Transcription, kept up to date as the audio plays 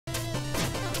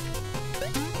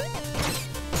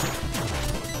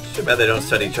Too bad they don't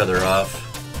set each other off.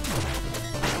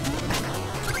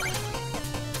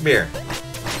 Come here.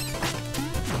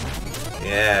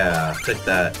 Yeah, take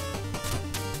that.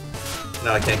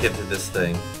 No, I can't get to this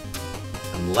thing.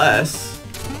 Unless...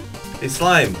 Hey,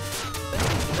 slime!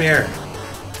 Come here.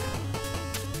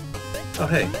 Oh,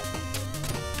 hey.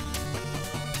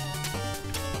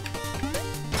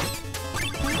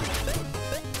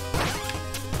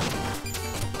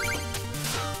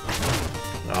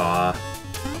 Aw.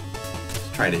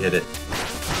 Just trying to hit it.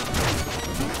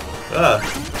 Ugh.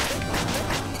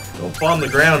 Don't fall on the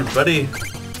ground, buddy.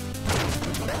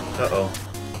 Uh-oh.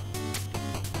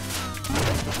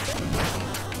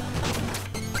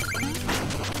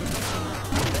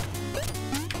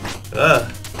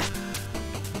 Ugh.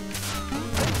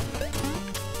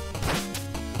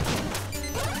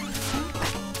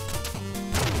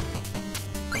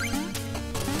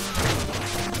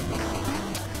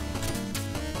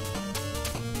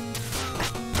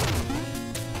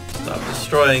 Stop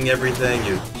destroying everything,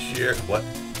 you jerk. What?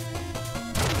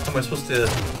 How am I supposed to...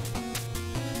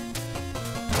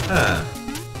 Huh.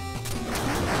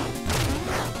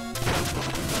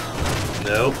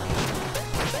 Nope.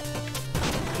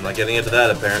 I'm not getting into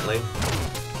that, apparently. I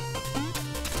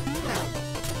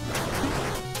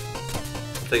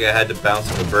think I had to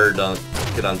bounce on the bird to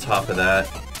get on top of that.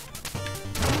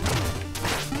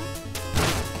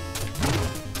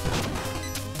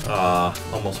 Ah,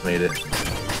 almost made it.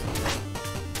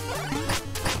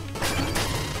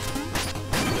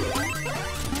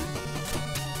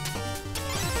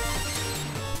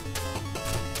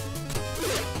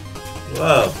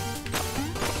 Whoa.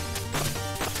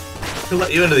 Who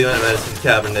let you into the medicine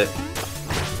cabinet?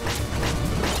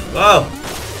 Whoa!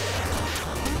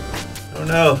 Oh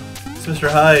no, it's Mr.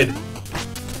 Hyde.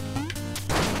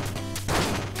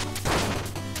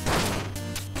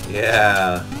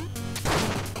 Yeah.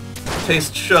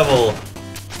 Taste shovel.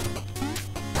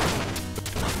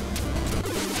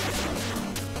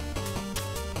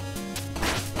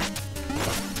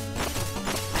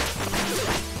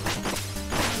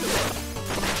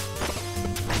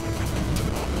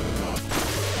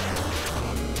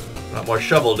 Not more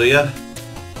shovel, do ya?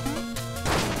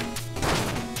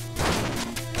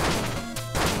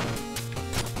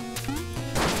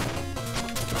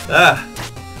 Ah!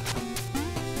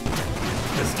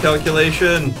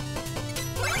 Miscalculation!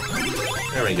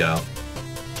 There we go.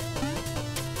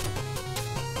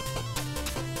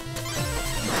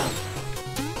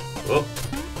 Whoop.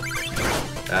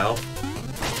 Ow.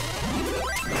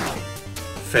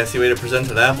 Fancy way to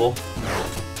present an apple.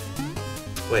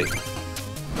 Wait.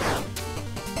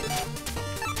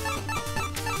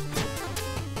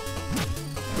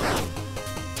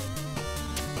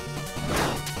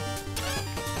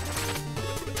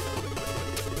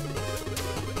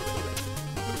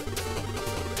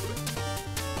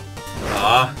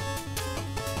 Ah,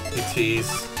 you tease.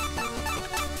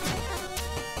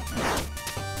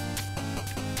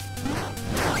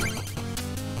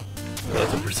 Oh,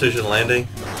 that's a precision landing.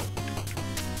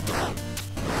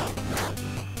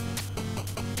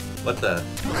 What the?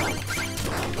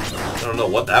 I don't know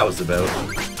what that was about.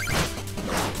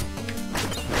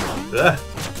 Ah.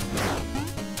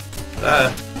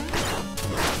 Ah.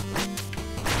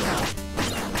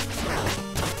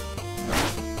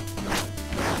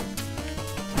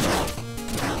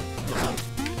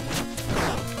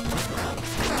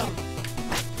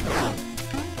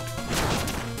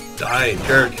 Die,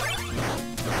 jerk.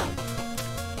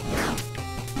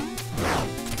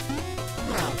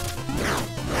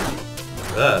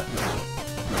 Ugh.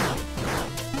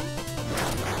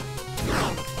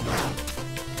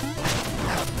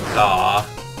 Aww.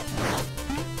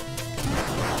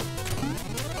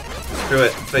 Screw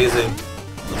it, phasing.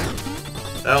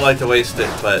 I don't like to waste it,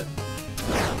 but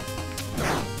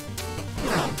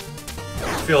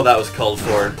I feel that was called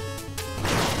for.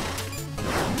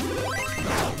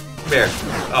 Here.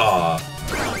 Aww.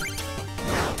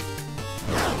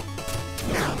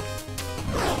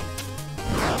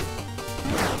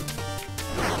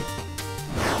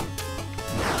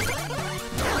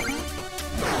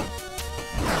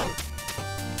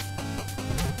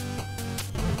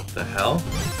 The hell?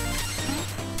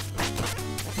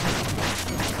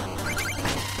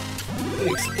 It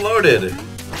exploded!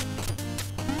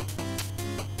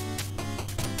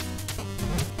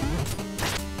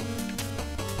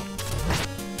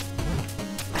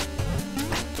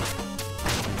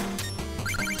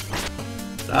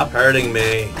 Stop hurting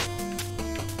me.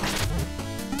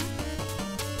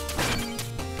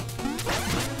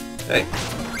 Hey,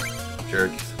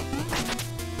 jerks.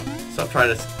 Stop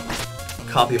trying to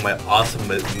copy my awesome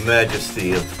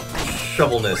majesty of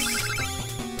shovelness.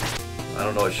 I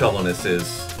don't know what shovelness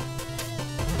is.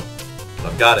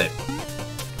 I've got it.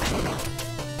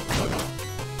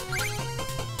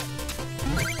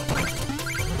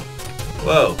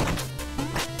 Whoa.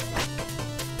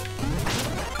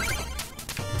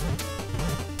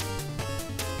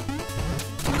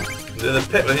 To the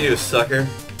pit with you, sucker.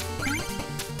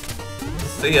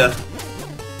 See ya.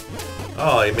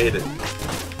 Oh, he made it.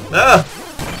 Ah!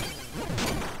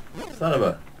 Son of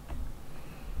a...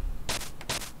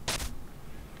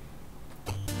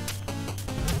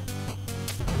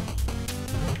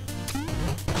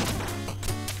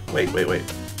 Wait.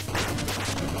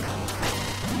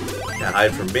 Can't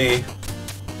hide from me.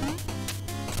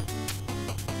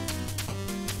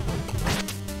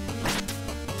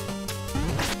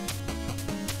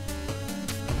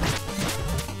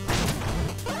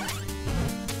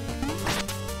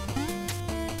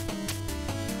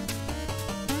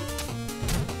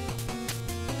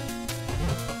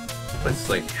 It's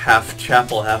like half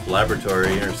chapel, half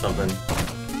laboratory or something.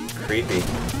 Creepy.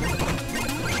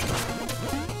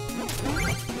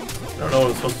 I don't know what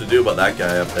I'm supposed to do about that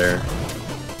guy up there.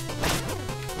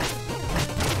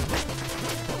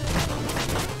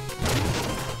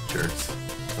 Jerks.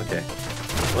 Okay.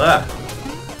 Ah!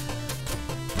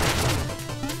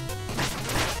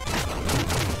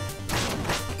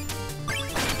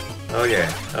 Okay.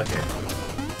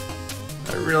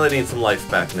 I really need some life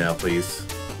back now, please.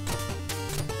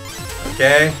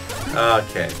 Okay.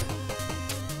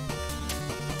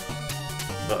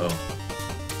 Uh-oh.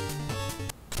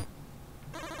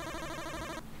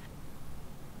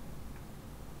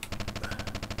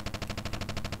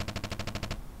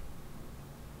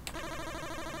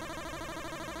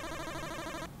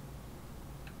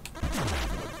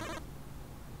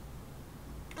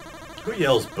 Who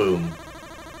yells boom?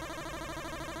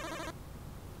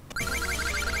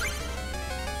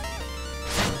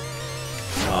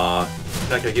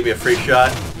 Not gonna give me a free shot.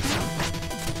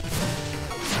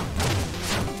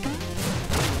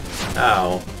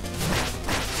 Ow.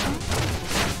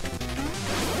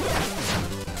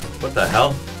 What the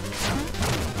hell?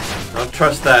 I don't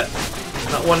trust that.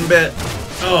 Not one bit.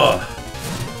 Ugh.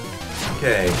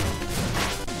 Okay.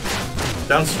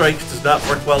 Down strike does not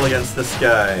work well against this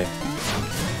guy.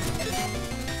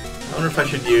 I wonder if I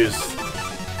should use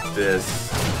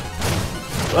this.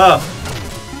 Whoa!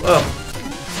 Whoa!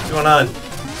 What's going on?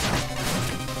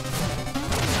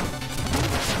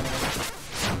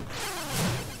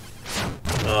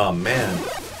 Oh man,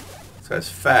 this guy's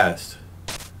fast.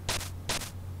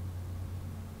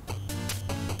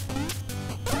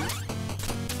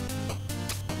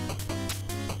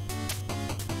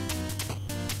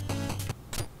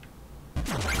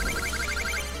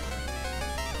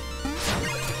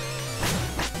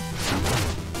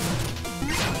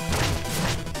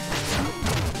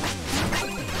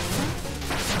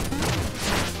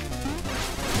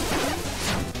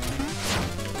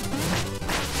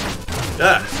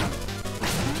 Ah!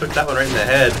 Took that one right in the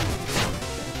head.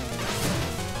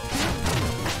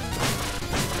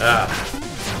 Ah.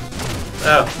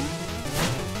 Oh.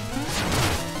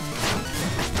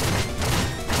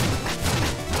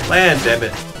 Land, damn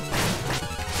it.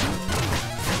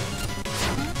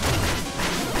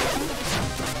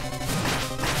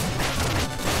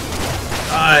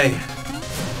 Die.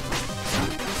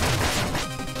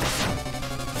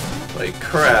 Like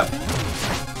crap.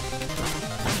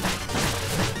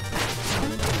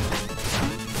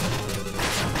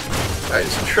 That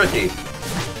is tricky.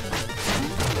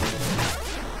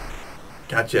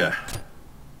 Gotcha.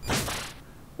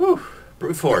 Whew.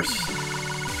 Brute force.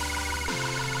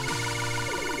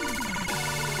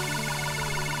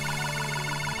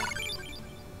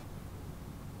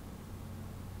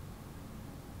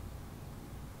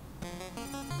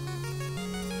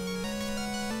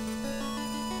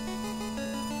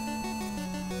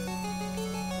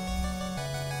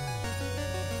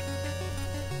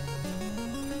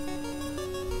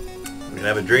 We can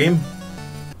have a dream?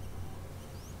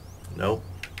 Nope.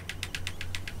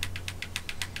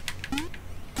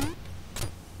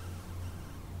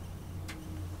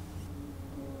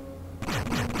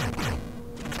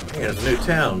 Hey, there's a new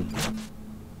town.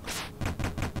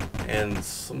 And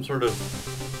some sort of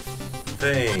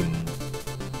thing.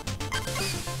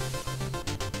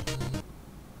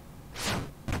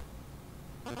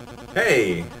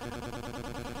 Hey!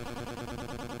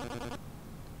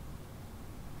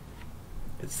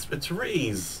 It's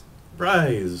Reize.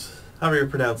 However you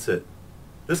pronounce it.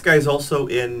 This guy's also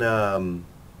in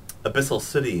Abyssal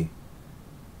City.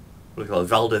 What do you call it?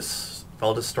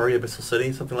 Valdis Story, Abyssal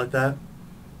City, something like that.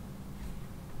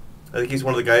 I think he's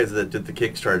one of the guys that did the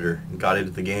Kickstarter and got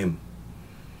into the game.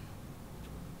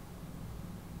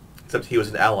 Except he was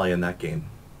an ally in that game.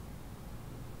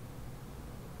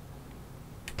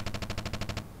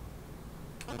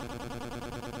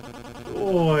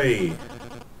 Oi!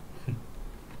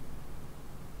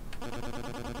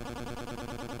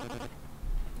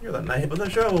 You're the knight with a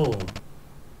shovel!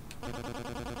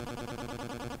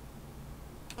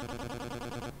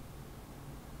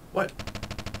 What?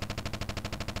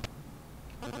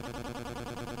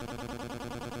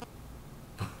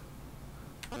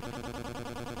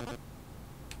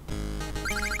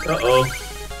 Uh-oh.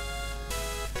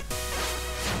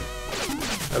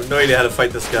 I have no idea how to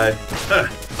fight this guy.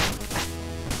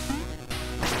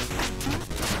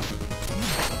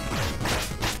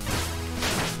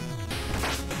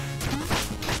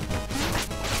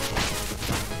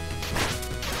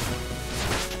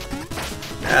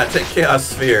 Ah, take Chaos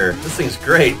Sphere. This thing's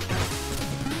great.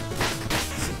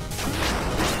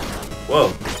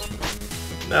 Whoa.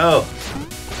 No.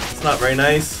 It's not very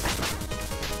nice.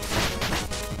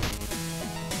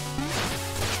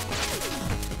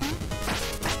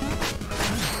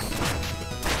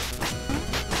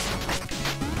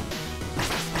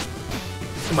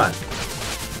 Come on.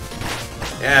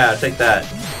 Yeah, take that.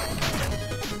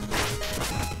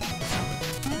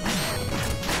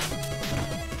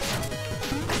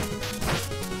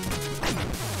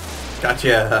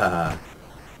 Gotcha!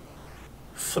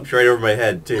 Flipped right over my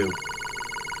head, too.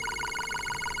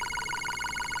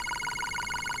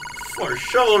 For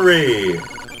chivalry!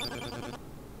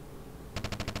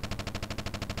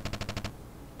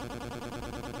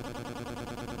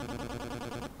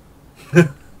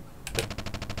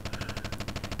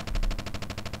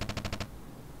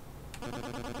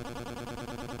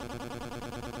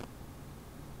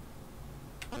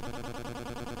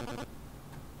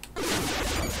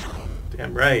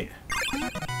 Damn right.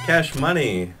 Cash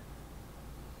money.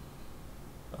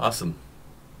 Awesome.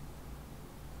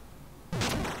 I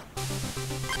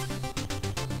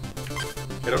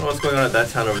don't know what's going on at that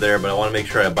town over there, but I want to make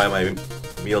sure I buy my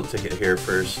meal ticket here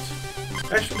first.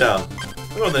 Actually, no.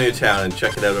 I'll go to the new town and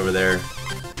check it out over there.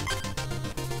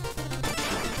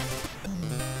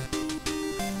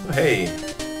 Oh, hey.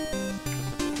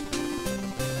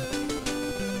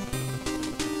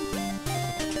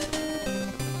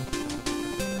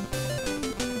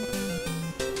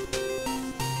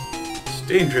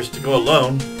 Dangerous to go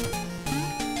alone.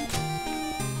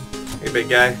 Hey, big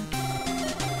guy.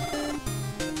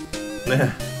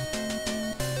 Nah.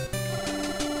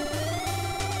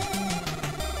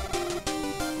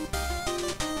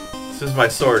 This is my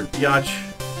sword, Yach.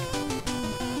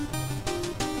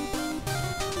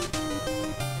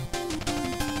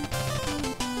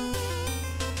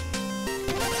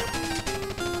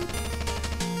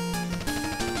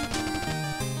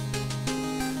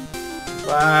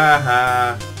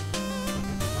 Waha.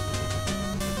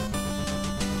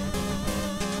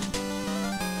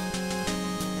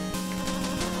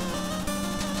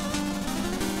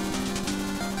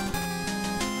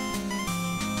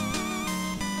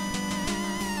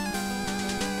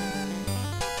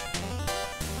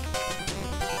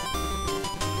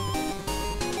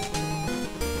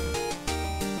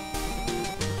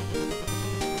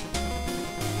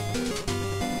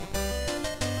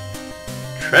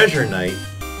 Treasure Knight?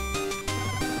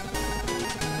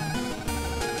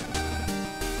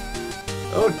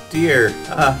 Oh dear.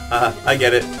 I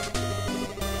get it.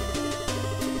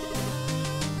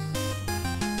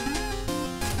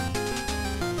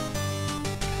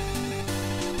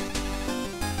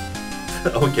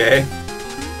 Okay.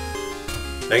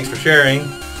 Thanks for sharing.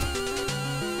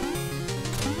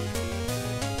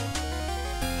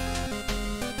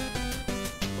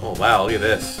 Oh wow, look at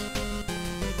this.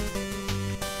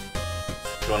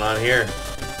 What's going on here?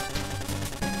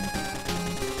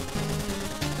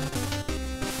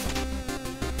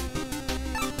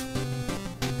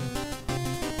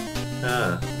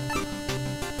 Huh.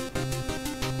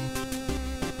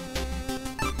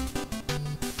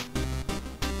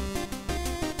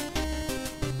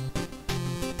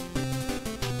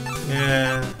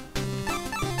 Yeah.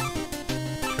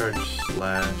 Charge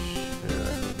slash.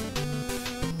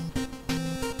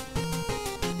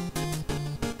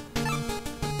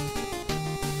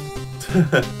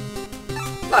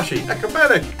 Flashy,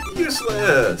 acrobatic,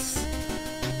 useless.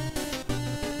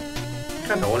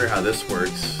 Kinda wonder how this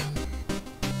works.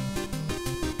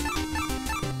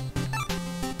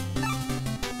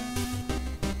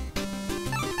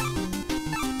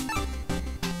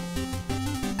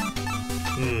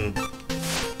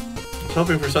 I was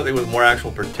hoping for something with more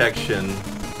actual protection.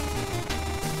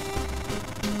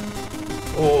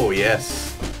 Oh,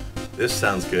 yes. This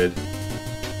sounds good.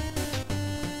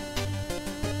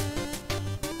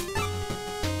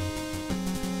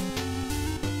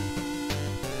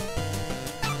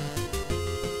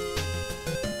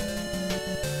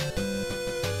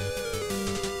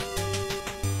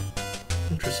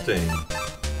 Interesting.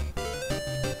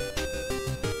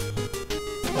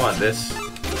 I want this.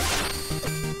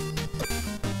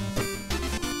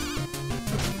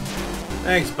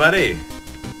 Thanks, buddy.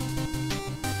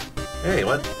 Hey,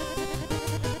 what?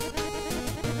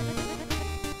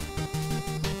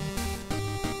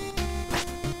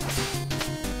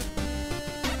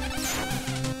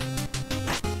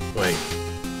 Wait.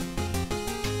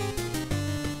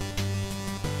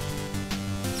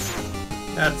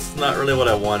 That's not really what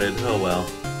I wanted. Oh well.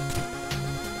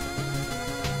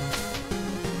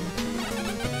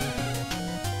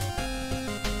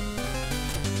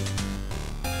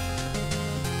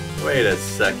 Wait a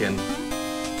second.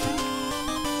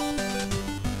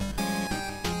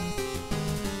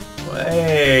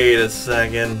 Wait a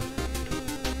second.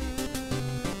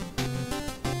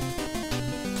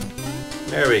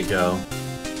 There we go.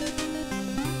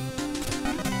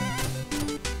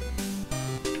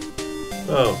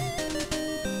 Oh.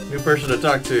 New person to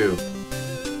talk to.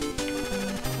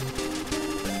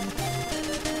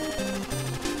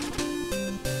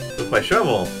 With my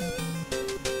shovel.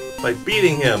 By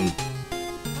beating him.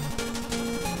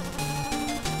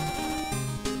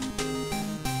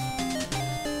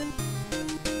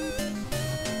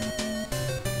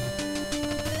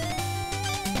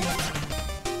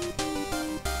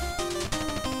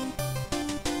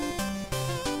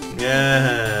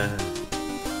 Yeah,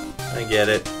 I get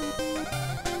it.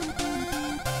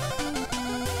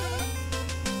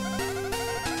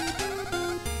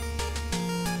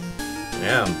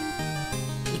 Damn,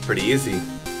 this is pretty easy.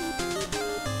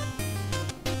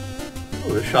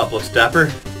 Oh, this shop looks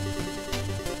dapper.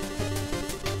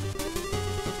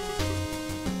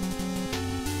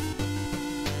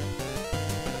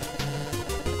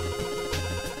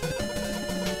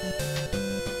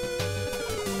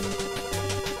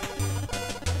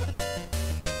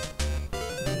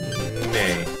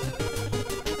 Nay.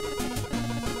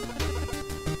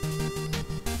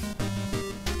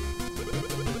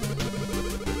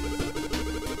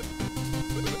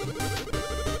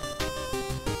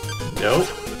 Nope.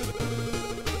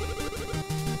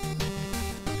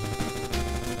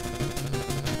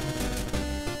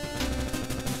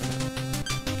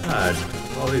 God,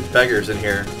 all these beggars in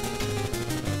here.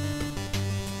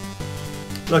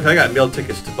 Look, I got meal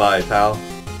tickets to buy, pal.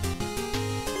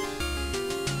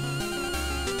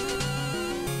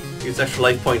 These extra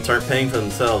life points aren't paying for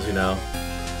themselves, you know.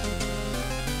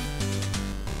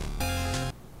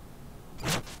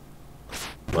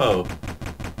 Whoa.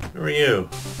 Who are you?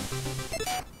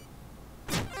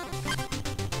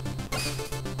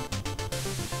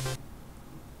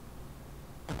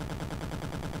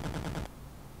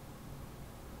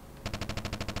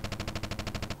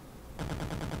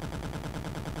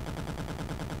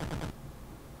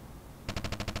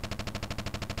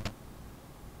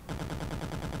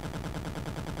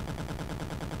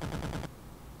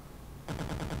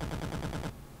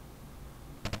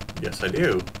 Yes, I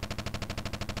do.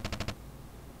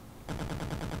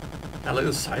 God, look at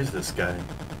the size of this guy.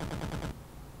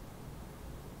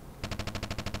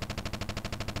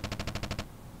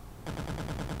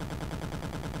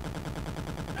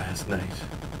 Past night.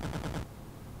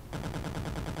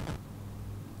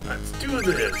 Let's do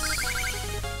this!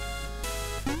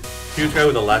 Huge guy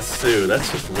with a lasso.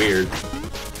 That's just weird.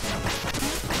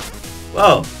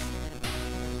 Whoa!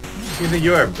 You think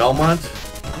you are Belmont?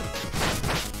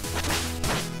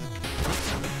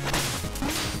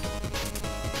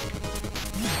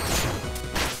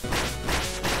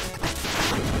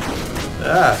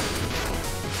 Ah.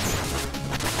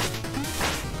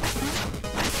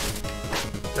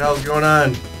 What the hell's going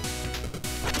on?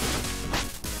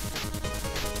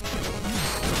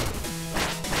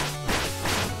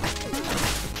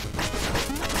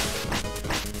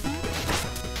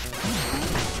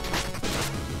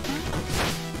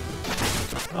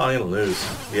 Oh, I'm gonna lose.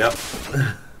 Yep.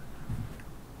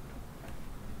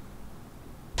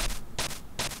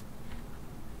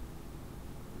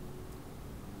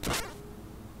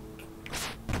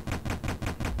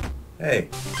 Hey.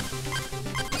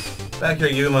 Back here,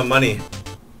 give me my money.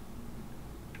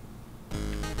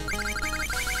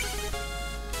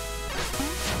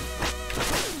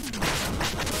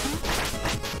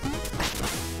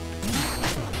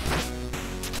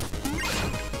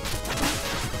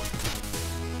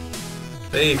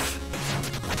 Thief.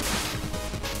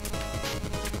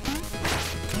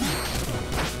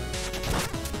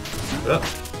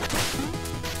 Oh.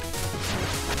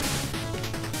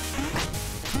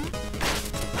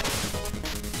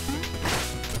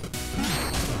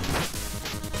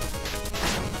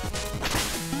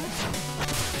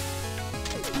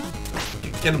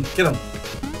 Get him, get him.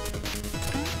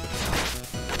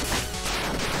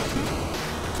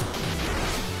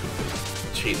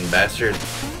 Cheating bastard.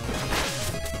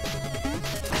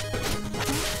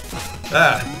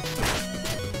 Ah.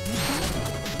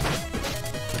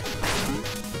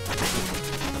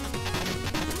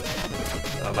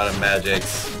 I'm out of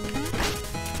magics.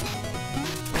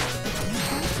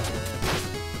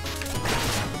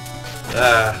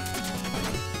 Ah.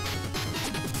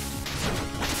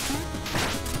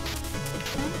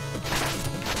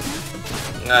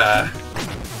 Ah.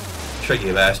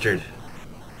 Tricky bastard.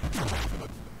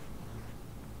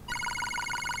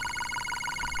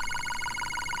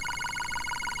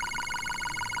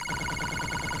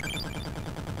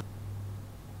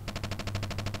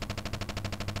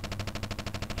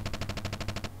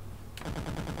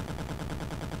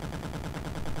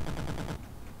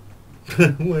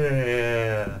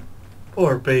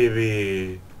 Poor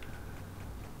baby.